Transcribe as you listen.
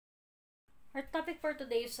Our topic for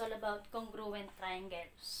today is all about congruent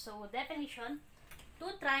triangles. So, definition,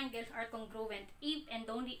 two triangles are congruent if and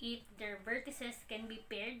only if their vertices can be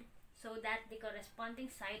paired so that the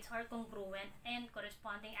corresponding sides are congruent and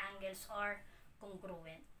corresponding angles are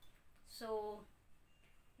congruent. So,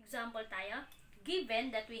 example tayo,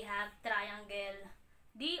 given that we have triangle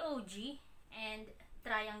DOG and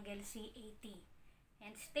triangle CAT,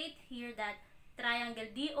 and state here that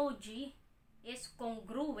triangle DOG is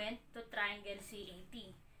congruent to triangle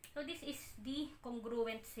CAT. So, this is the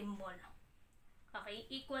congruent symbol. Okay,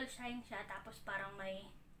 equal sign siya, tapos parang may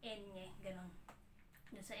N niya, ganun.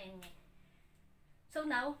 Doon sa N niya. So,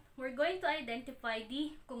 now, we're going to identify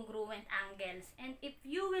the congruent angles. And if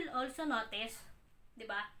you will also notice, di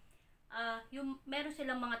ba, meron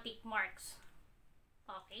silang mga tick marks.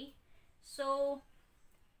 Okay? So,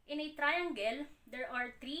 in a triangle, there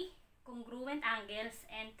are 3 congruent angles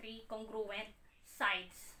and 3 congruent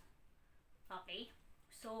sides. Okay?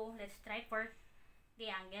 So, let's try for the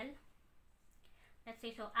angle. Let's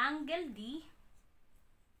say, so, angle D.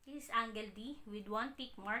 This is angle D with 1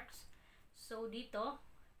 tick marks. So, dito,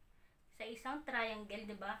 sa isang triangle,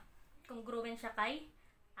 diba, congruent siya kay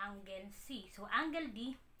angle C. So, angle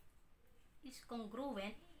D is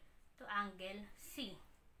congruent to angle C.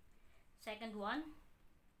 Second one,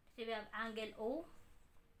 so we have angle O.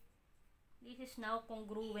 This is now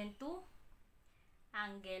congruent to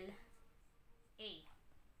angle A.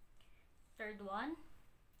 Third one,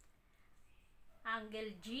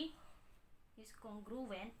 angle G is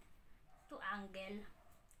congruent to angle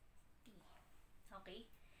T. Okay?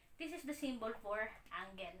 This is the symbol for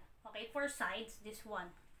angle. Okay? For sides, this one.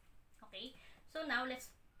 Okay? So now, let's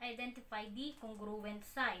identify the congruent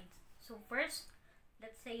sides. So first,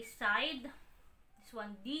 let's say side, this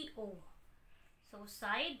one, DO. So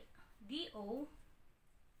side DO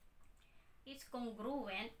is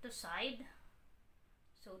congruent to side,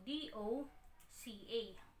 so DO CA.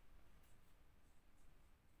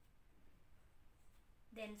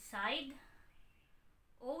 Then side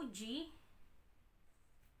OG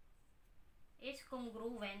is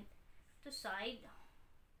congruent to side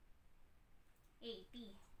AT.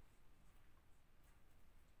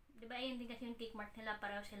 Diba, ayun din kasi yung tick mark nila,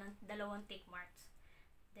 pareho silang dalawang tick marks.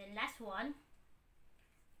 Then last one,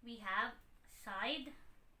 we have side,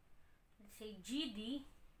 let's say GD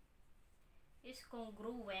is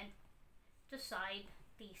congruent to side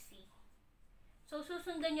TC. So,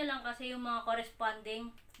 susundan nyo lang kasi yung mga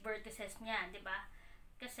corresponding vertices niya, di ba?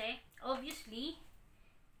 Kasi, obviously,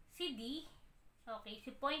 si D, okay,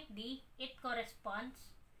 si point D, it corresponds.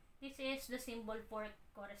 This is the symbol for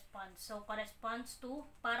corresponds. So, corresponds to,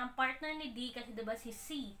 parang partner ni D kasi diba si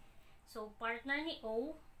C. So, partner ni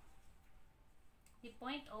O, the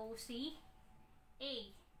point O, C,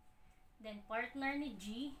 A. Then, partner ni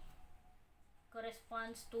G,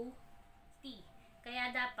 corresponds to T.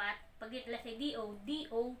 Kaya dapat, pag itla si DO,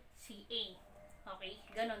 DO, C, A. Okay?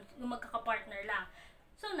 Ganon. Yung magkakapartner lang.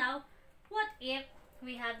 So, now, what if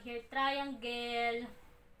we have here triangle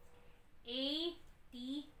A,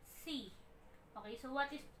 T, C. Okay, so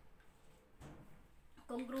what is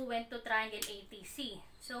congruent to triangle ATC?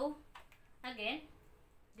 So, again,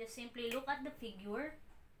 just simply look at the figure.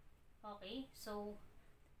 Okay, so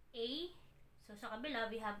A, so sa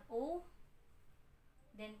kabila we have O,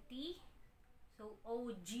 then T, so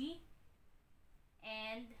OG,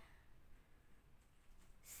 and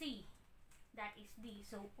C, that is D,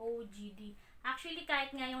 so OGD. Actually,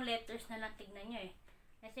 kahit nga yung letters na lang tignan nyo eh.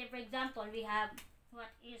 Let's say, for example, we have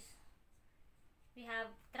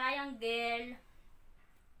triangle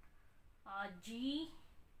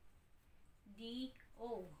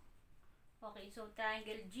GDO. Okay, so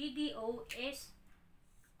triangle GDO is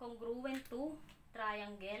congruent to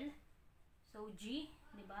triangle, so G,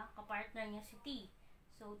 di ba? Kapartner niya si T.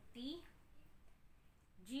 So T,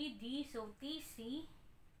 GD, so TC,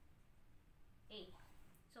 A.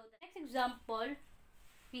 So the next example,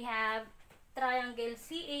 we have triangle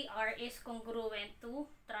CAR is congruent to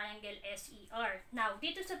triangle SER. Now,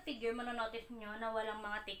 dito sa figure, manonotice nyo na walang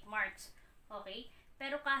mga tick marks. Okay?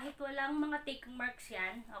 Pero kahit walang mga tick marks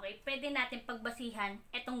yan, okay, pwede natin pagbasihan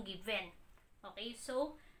itong given. Okay?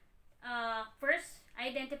 So, first,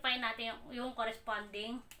 identify natin yung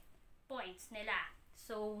corresponding points nila.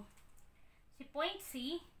 So, si point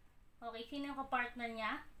C, okay, sino yung kapartner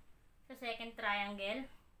niya sa second triangle?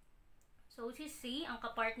 So, si C, ang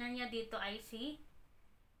kapartner niya dito ay si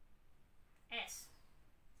S.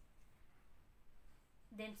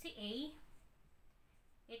 Then, si A,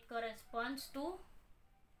 it corresponds to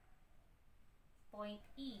point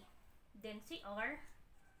E. Then, si R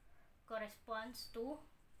corresponds to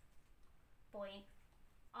point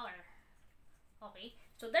R. Okay?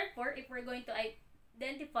 So therefore, if we're going to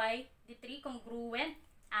identify the three congruent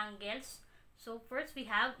angles, so first we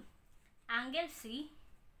have angle C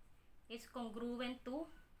is congruent to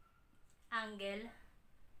angle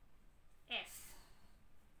S.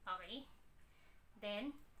 Okay?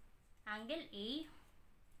 Then, angle A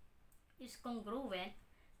is congruent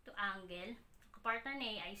to angle, partner na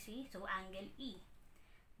A ay C, so angle E.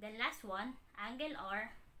 Then last one, angle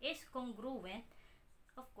R is congruent,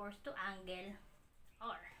 of course, to angle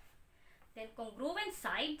R. Then congruent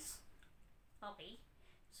sides, okay.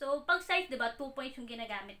 So pag sides, diba, 2 points yung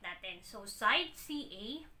ginagamit natin. So side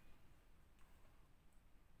CA,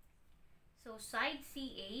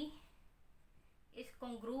 is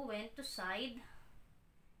congruent to side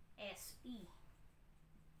SE.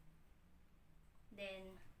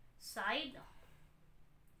 Then side,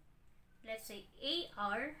 let's say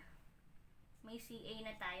AR, may CA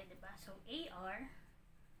na tayo, diba? So AR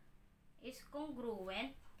is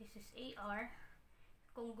congruent, this is AR,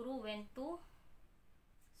 congruent to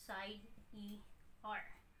side ER.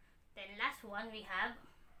 Then last one we have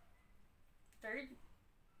third.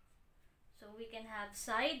 So we can have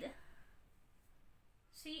side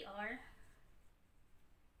CR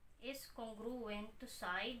is congruent to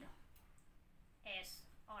side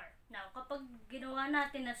SR. Now, kapag ginawa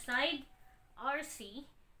natin na side RC,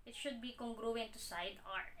 it should be congruent to side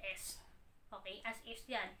RS. Okay? As is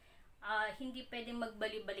yan. Hindi pwedeng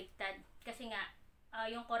magbali-baliktad. Kasi nga,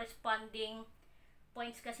 yung corresponding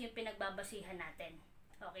points kasi yung pinagbabasihan natin.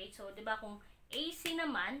 Okay? So, di ba kung AC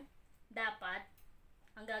naman, dapat,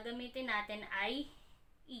 ang gagamitin natin ay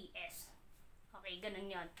ES. Okay? Ganun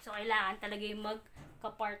yon. So, kailangan talaga yung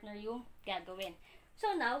magka-partner yung gagawin.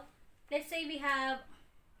 So, now, let's say we have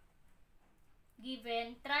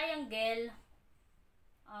given triangle,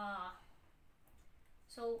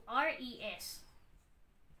 so RES.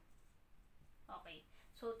 Okay.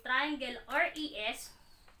 So, triangle RES,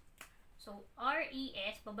 so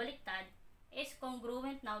RES, pabaliktad, is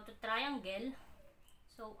congruent now to triangle,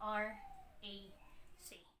 so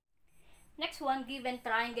RAC. Next one, given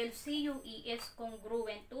triangle CUE is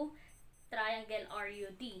congruent to triangle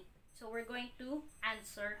RUD. So, we're going to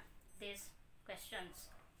answer these questions.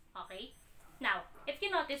 Okay? Now, if you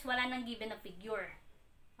notice, wala nang given na figure.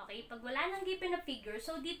 Okay? Pag wala nang given na figure,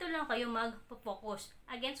 so dito lang kayo mag-focus.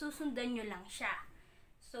 Again, susundan nyo lang siya.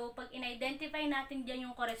 So, pag in-identify natin dyan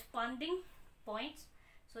yung corresponding points,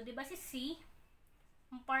 so, di ba si C,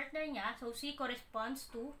 ang partner niya, so C corresponds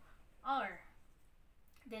to R.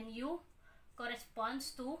 Then U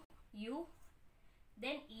corresponds to U.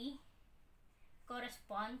 Then E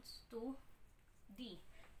corresponds to D.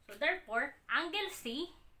 So, therefore, angle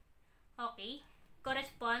C, okay,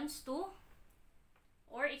 corresponds to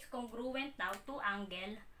or is congruent now to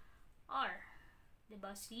angle R.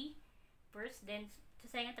 Diba? C first, then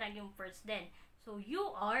sa second triangle yung first then. So,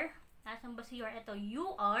 UR, nasan ba si UR? Ito,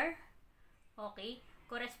 UR, okay,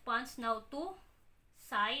 corresponds now to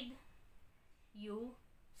side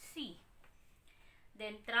UC.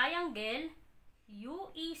 Then, triangle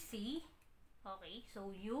UEC, okay, so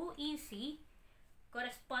UEC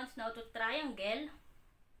corresponds now to triangle,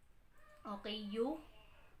 okay,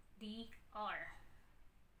 UDR.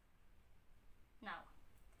 Now,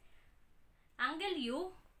 angle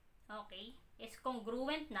U, okay, is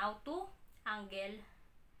congruent now to angle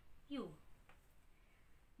U.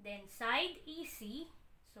 Then, side EC,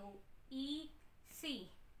 so EC,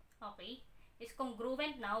 okay, is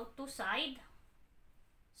congruent now to side,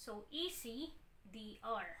 so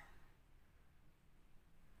ECDR.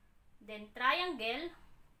 Then, triangle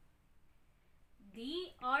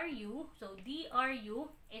DRU, so DRU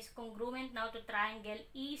is congruent now to triangle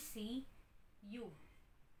ECU.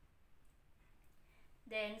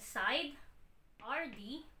 Then, side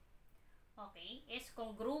RD, okay, is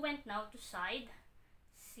congruent now to side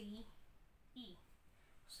CE.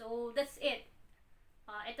 So, that's it.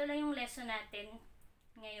 Ito lang yung lesson natin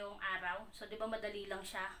ngayong araw. So, di ba madali lang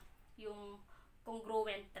siya yung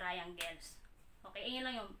congruent triangles. Okay, ayun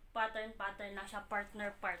lang yung pattern lang siya,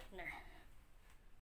 partner.